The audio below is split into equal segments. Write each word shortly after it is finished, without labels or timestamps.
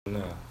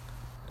Nah,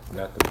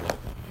 not the one.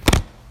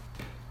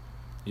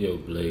 Yo,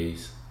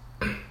 Blaze.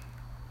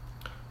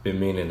 Been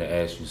meaning to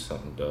ask you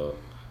something, dog.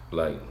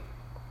 Like,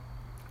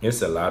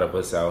 it's a lot of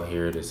us out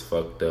here that's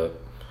fucked up.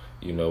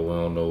 You know, we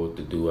don't know what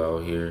to do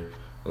out here.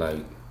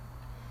 Like,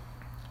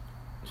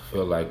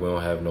 feel like we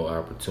don't have no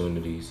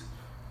opportunities.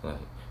 Like,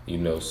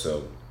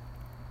 so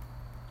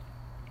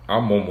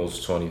I'm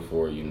almost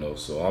 24,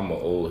 so I'm an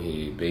old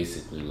head,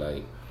 basically.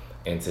 Like,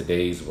 in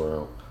today's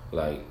world,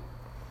 like,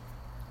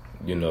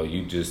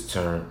 you just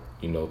turned,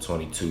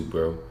 22,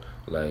 bro.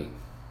 Like,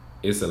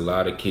 it's a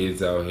lot of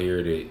kids out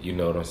here that, you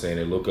know what I'm saying,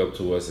 they look up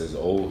to us as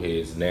old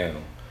heads now.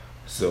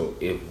 So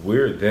if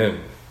we're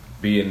them,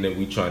 being that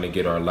we trying to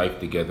get our life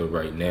together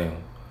right now,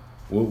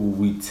 what would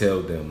we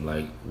tell them?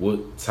 Like,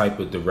 what type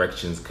of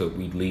directions could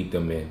we lead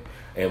them in?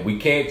 And we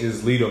can't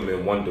just lead them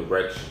in one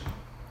direction.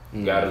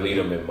 You gotta lead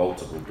them in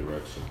multiple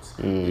directions.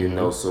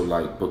 So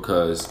like,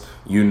 because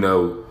you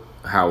know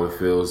how it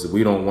feels.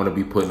 We don't want to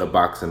be put in a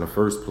box in the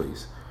first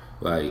place.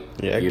 Like,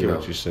 yeah, I get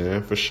what you're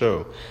saying, for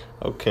sure.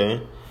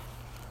 Okay.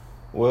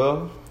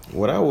 Well,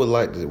 what I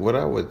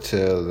would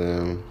tell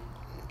them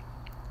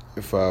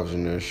if I was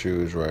in their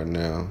shoes right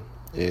now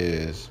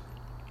is,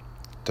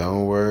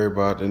 don't worry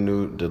about the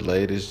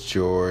latest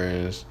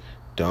Jordans.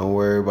 Don't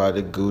worry about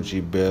the Gucci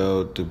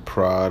belt, the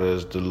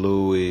Pradas, the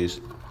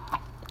Louis.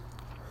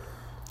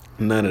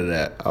 None of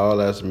that. All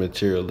that's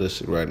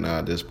materialistic right now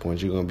at this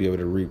point. You're going to be able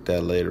to reap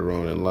that later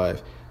on in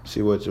life.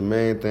 See, what the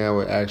main thing I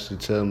would actually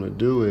tell them to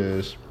do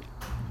is,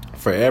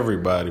 for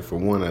everybody, for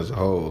one as a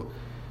whole,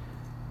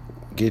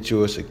 get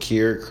you a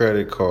secured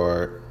credit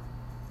card.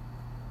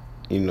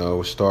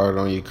 Start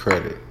on your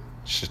credit.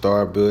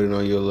 Start building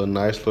on your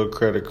nice little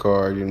credit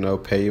card.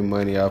 Pay your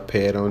money out,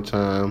 pay it on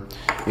time.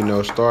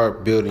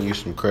 Start building you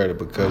some credit,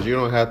 because you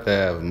don't have to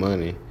have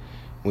money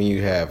when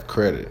you have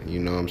credit. You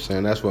know what I'm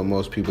saying? That's what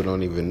most people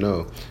don't even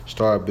know.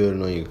 Start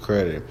building on your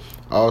credit.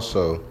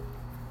 Also,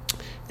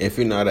 if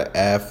you're not an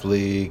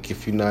athlete,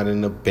 if you're not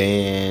in a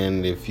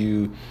band, if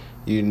you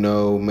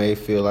may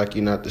feel like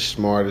you're not the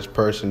smartest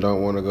person,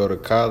 don't want to go to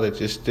college,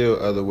 there's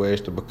still other ways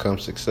to become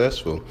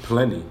successful.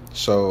 Plenty.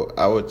 So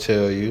I would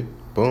tell you,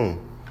 boom,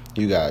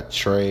 you got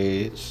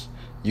trades,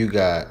 you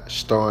got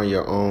starting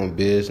your own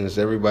business.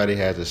 Everybody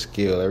has a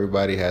skill.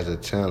 Everybody has a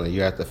talent.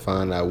 You have to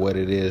find out what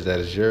it is that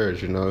is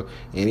yours, And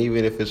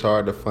even if it's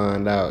hard to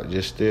find out,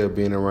 just still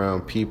being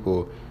around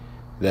people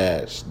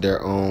that's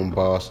their own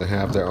boss and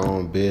have their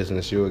own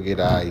business, you'll get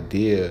an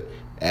idea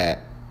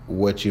at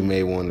what you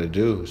may want to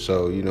do.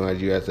 So, you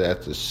have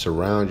to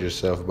surround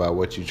yourself about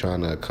what you're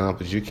trying to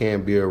accomplish. You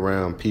can't be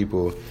around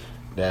people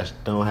that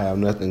don't have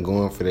nothing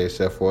going for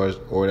themselves,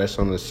 or that's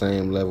on the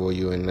same level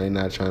you, and they're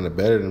not trying to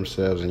better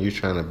themselves and you're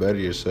trying to better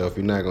yourself.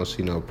 You're not going to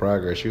see no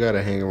progress. You got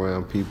to hang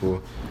around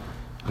people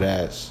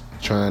that's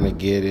trying to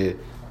get it,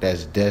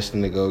 that's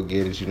destined to go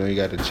get it. You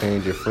got to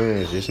change your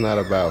friends. It's not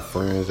about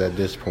friends at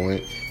this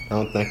point.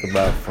 Don't think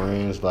about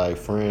friends like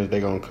friends, they're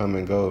going to come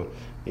and go.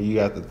 You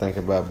got to think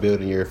about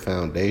building your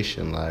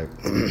foundation, like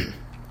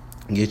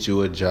get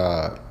you a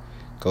job,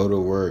 go to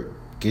work,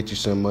 get you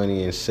some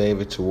money and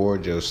save it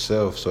toward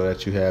yourself so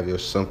that you have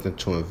something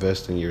to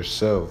invest in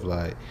yourself,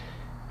 like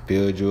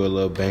build you a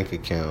little bank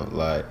account.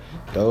 Like,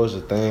 those are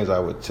things I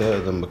would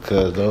tell them,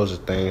 because those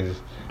are things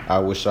I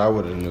wish I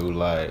would have knew,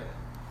 like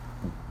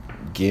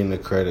getting a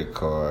credit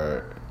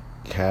card,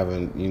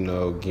 having,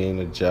 getting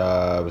the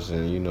jobs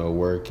and,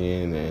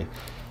 working, and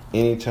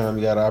anytime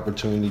you got an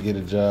opportunity to get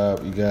a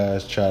job, you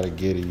guys try to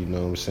get it, you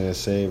know what I'm saying?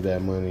 Save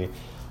that money,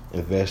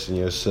 invest in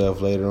yourself.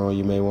 Later on,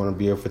 you may want to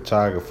be a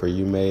photographer.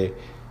 You may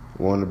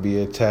want to be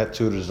a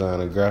tattoo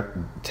designer,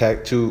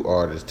 tattoo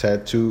artist,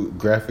 tattoo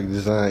graphic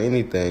design,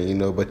 anything,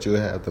 but you'll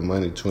have the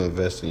money to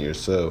invest in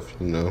yourself,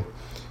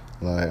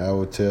 Like, I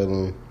would tell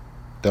them,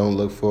 don't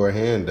look for a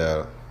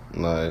handout.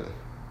 Like,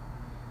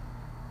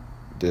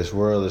 this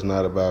world is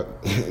not about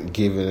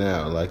giving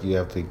out. Like, you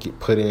have to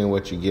put in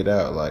what you get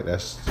out. Like,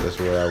 that's what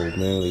I would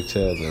mainly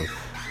tell them.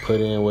 Put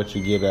in what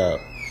you get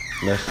out.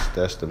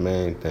 That's the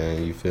main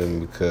thing, you feel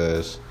me?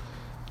 Because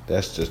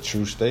that's the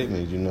true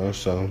statement,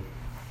 So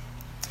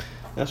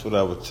that's what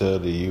I would tell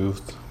the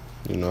youth.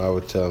 I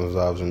would tell them if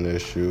I was in their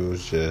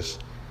shoes,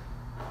 just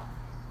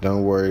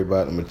don't worry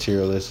about the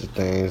materialistic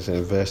things.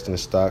 Invest in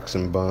stocks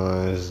and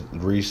bonds.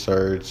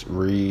 Research,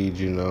 read,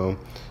 You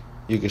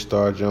can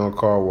start your own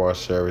car wash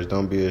service.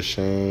 Don't be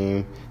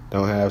ashamed.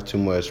 Don't have too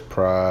much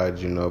pride,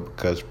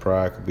 because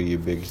pride could be your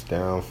biggest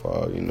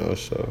downfall,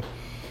 So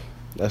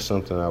that's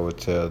something I would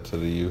tell to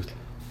the youth.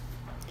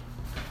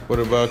 What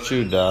about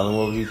you, darling?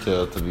 What would you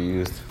tell to the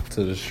youth,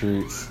 to the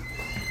streets?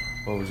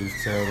 What would you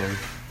tell them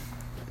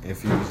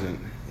if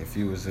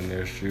you was in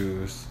their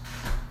shoes?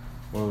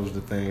 What was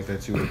the things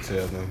that you would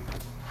tell them?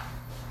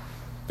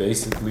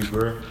 Basically,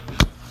 bro,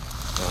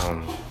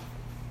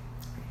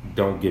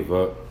 don't give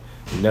up.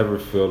 Never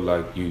feel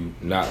like you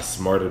not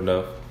smart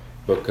enough,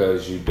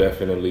 because you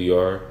definitely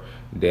are.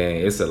 Then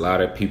it's a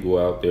lot of people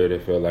out there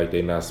that feel like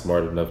they're not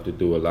smart enough to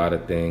do a lot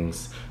of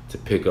things, to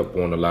pick up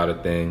on a lot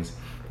of things,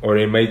 or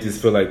they may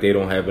just feel like they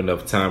don't have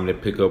enough time to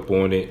pick up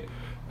on it.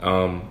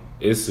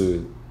 It's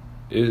a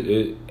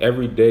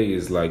every day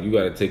is like you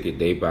got to take it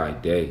day by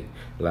day.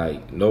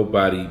 Like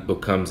nobody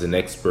becomes an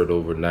expert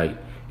overnight.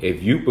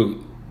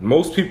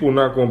 Most people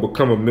not going to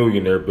become a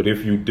millionaire, but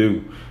if you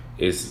do,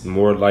 it's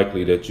more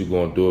likely that you're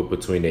going to do it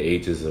between the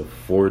ages of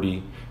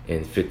 40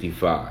 and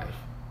 55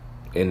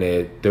 in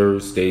that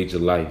third stage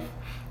of life,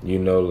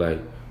 like,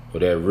 or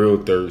that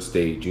real third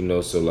stage,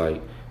 so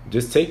like,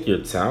 just take your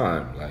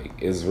time. Like,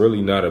 it's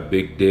really not a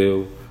big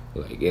deal.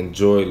 Like,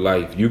 enjoy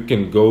life. You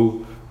can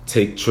go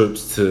take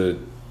trips to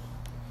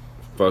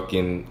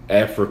fucking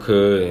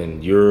Africa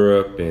and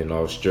Europe and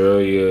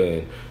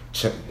Australia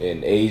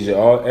and Asia,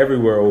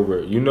 everywhere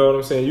over. You know what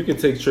I'm saying? You can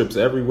take trips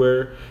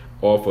everywhere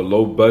off a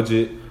low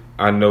budget.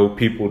 I know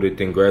people that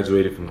then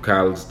graduated from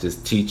college,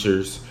 just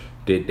teachers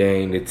that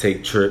they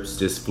take trips,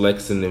 just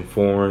flexing in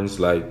foreigns,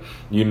 like,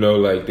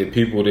 like the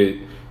people that,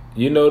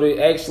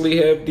 they actually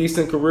have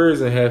decent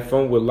careers and have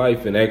fun with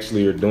life and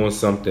actually are doing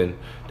something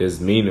that's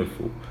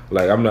meaningful.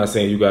 Like, I'm not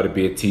saying you got to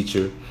be a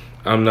teacher.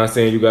 I'm not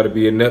saying you got to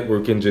be a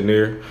network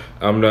engineer.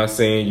 I'm not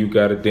saying you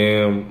got to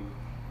damn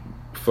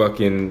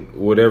fucking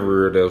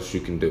whatever else you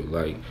can do,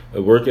 like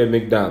work at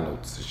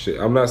McDonald's. Shit.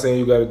 I'm not saying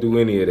you got to do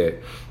any of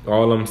that.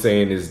 All I'm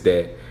saying is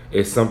that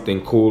it's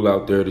something cool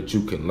out there that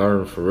you can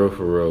learn for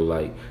real.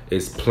 Like,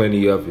 it's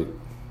plenty of it,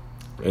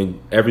 and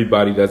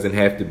everybody doesn't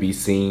have to be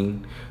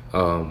seen.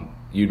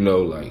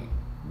 Like,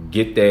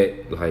 get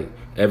that. Like,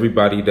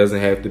 everybody doesn't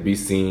have to be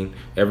seen.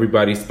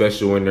 Everybody's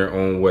special in their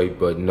own way,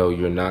 but no,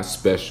 you're not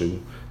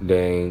special.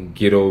 Dang,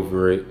 get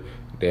over it.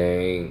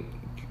 Dang,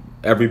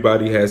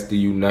 everybody has to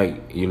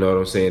unite. You know what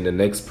I'm saying? The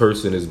next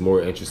person is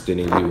more interested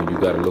in you, and you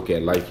got to look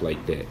at life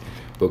like that.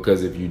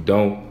 Because if you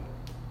don't,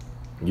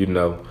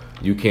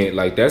 you can't.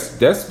 Like, that's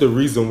the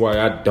reason why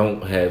I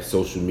don't have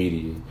social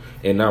media,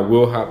 and I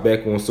will hop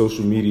back on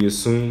social media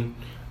soon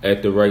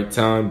at the right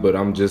time. But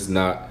I'm just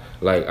not.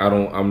 Like,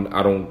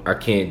 I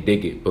can't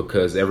dig it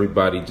because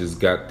everybody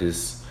just got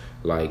this,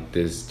 like,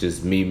 this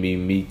just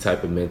me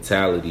type of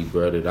mentality,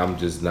 bro, that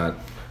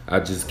I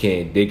just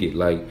can't dig it.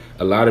 Like,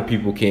 a lot of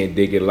people can't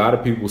dig it. A lot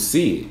of people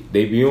see it.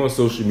 They be on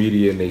social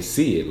media and they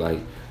see it.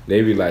 Like,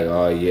 they be like,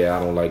 oh yeah, I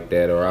don't like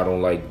that, or I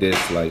don't like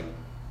this. Like,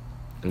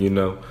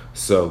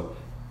 so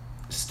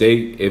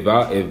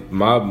if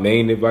my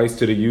main advice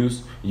to the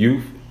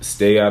youth,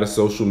 stay out of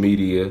social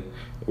media,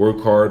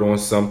 work hard on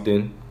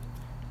something.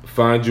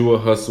 Find you a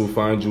hustle,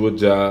 find you a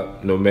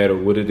job, no matter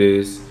what it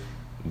is.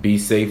 Be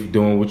safe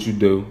doing what you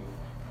do,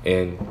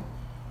 and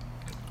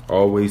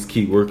always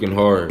keep working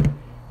hard.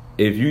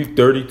 If you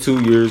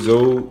 32 years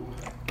old,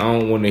 I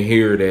don't want to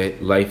hear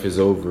that life is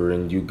over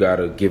and you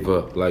gotta give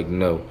up. Like,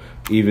 no.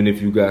 Even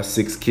if you got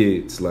 6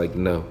 kids, like,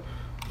 no.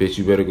 Bitch,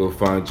 you better go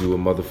find you a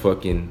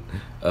motherfucking,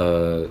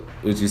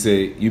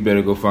 you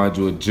better go find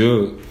you a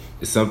jug.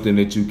 It's something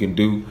that you can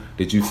do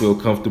that you feel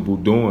comfortable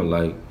doing,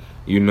 like,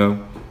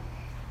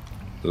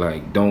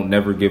 Like, don't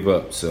never give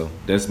up. So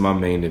that's my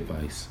main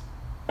advice.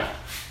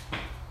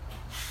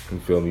 You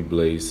feel me,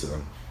 Blaze?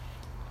 So,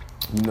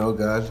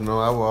 guys, I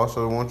will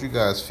also want you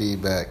guys'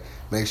 feedback.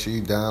 Make sure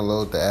you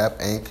download the app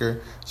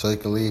Anchor so you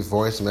can leave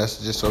voice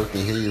messages so we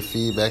can hear your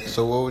feedback.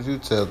 So what would you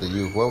tell the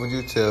youth? What would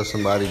you tell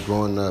somebody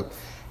growing up,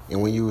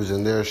 and when you was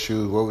in their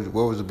shoes, what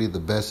would be the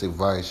best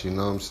advice? You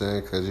know what I'm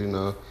saying?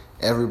 Because,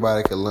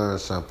 everybody can learn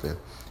something.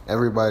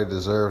 Everybody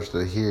deserves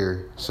to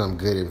hear some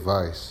good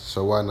advice.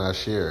 So why not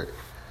share it?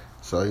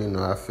 So,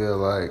 I feel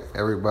like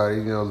everybody,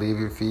 leave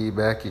your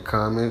feedback, your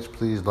comments.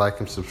 Please like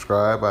and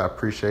subscribe. I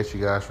appreciate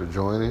you guys for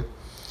joining.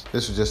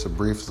 This was just a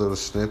brief little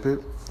snippet.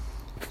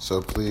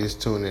 So please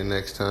tune in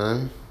next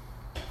time.